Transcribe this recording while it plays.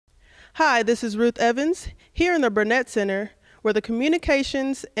Hi, this is Ruth Evans here in the Burnett Center, where the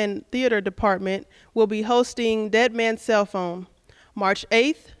Communications and Theater Department will be hosting Dead Man's Cell Phone, March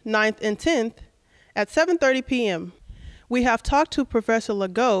 8th, 9th, and 10th at 7:30 p.m. We have talked to Professor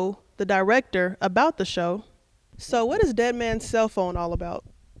Legault, the director, about the show. So, what is Dead Man's Cell Phone all about?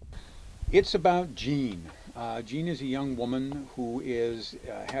 It's about Jean. Jean is a young woman who is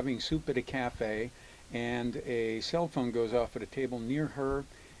having soup at a cafe, and a cell phone goes off at a table near her,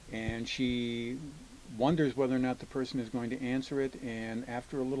 and she wonders whether or not the person is going to answer it, and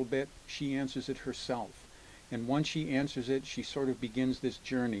after a little bit, she answers it herself. And once she answers it, she sort of begins this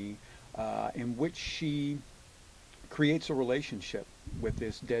journey in which she creates a relationship with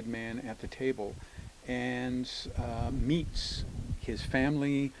this dead man at the table and meets his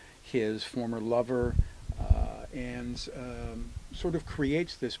family, his former lover, and sort of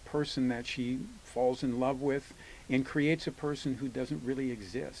creates this person that she falls in love with and creates a person who doesn't really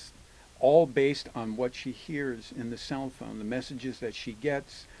exist. All based on what she hears in the cell phone, the messages that she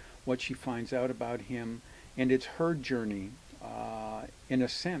gets, what she finds out about him, and it's her journey, in a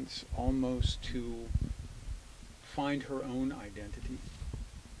sense, almost to find her own identity.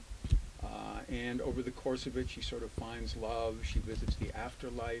 And over the course of it, she sort of finds love. She visits the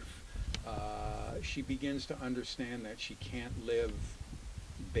afterlife. She begins to understand that she can't live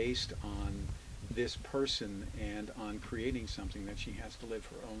based on this person and on creating something, that she has to live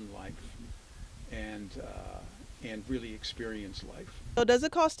her own life and really experience life. So, does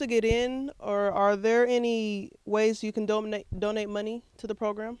it cost to get in, or are there any ways you can donate money to the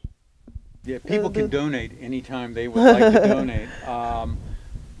program? Yeah, Uh, people can the, donate anytime they would like to donate.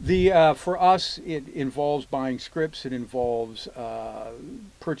 For us, it involves buying scripts. It involves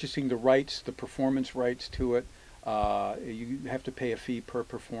purchasing the rights, the performance rights to it. You have to pay a fee per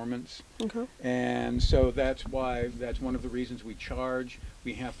performance, okay. and so that's one of the reasons we charge.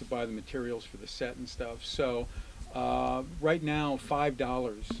 We have to buy the materials for the set and stuff. So right now,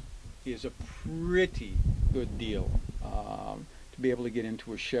 $5 is a pretty good deal to be able to get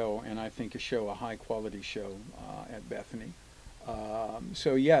into a show, and I think a high quality show at Bethany.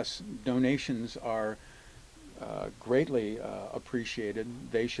 So yes, donations are greatly appreciated.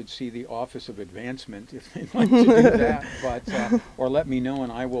 They should see the Office of Advancement if they'd like to do that, but or let me know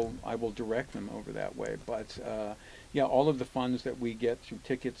and I will direct them over that way. But yeah, all of the funds that we get through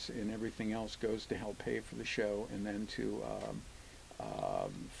tickets and everything else goes to help pay for the show, and then to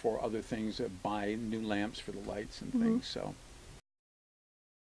for other things, buy new lamps for the lights and Mhm. things. So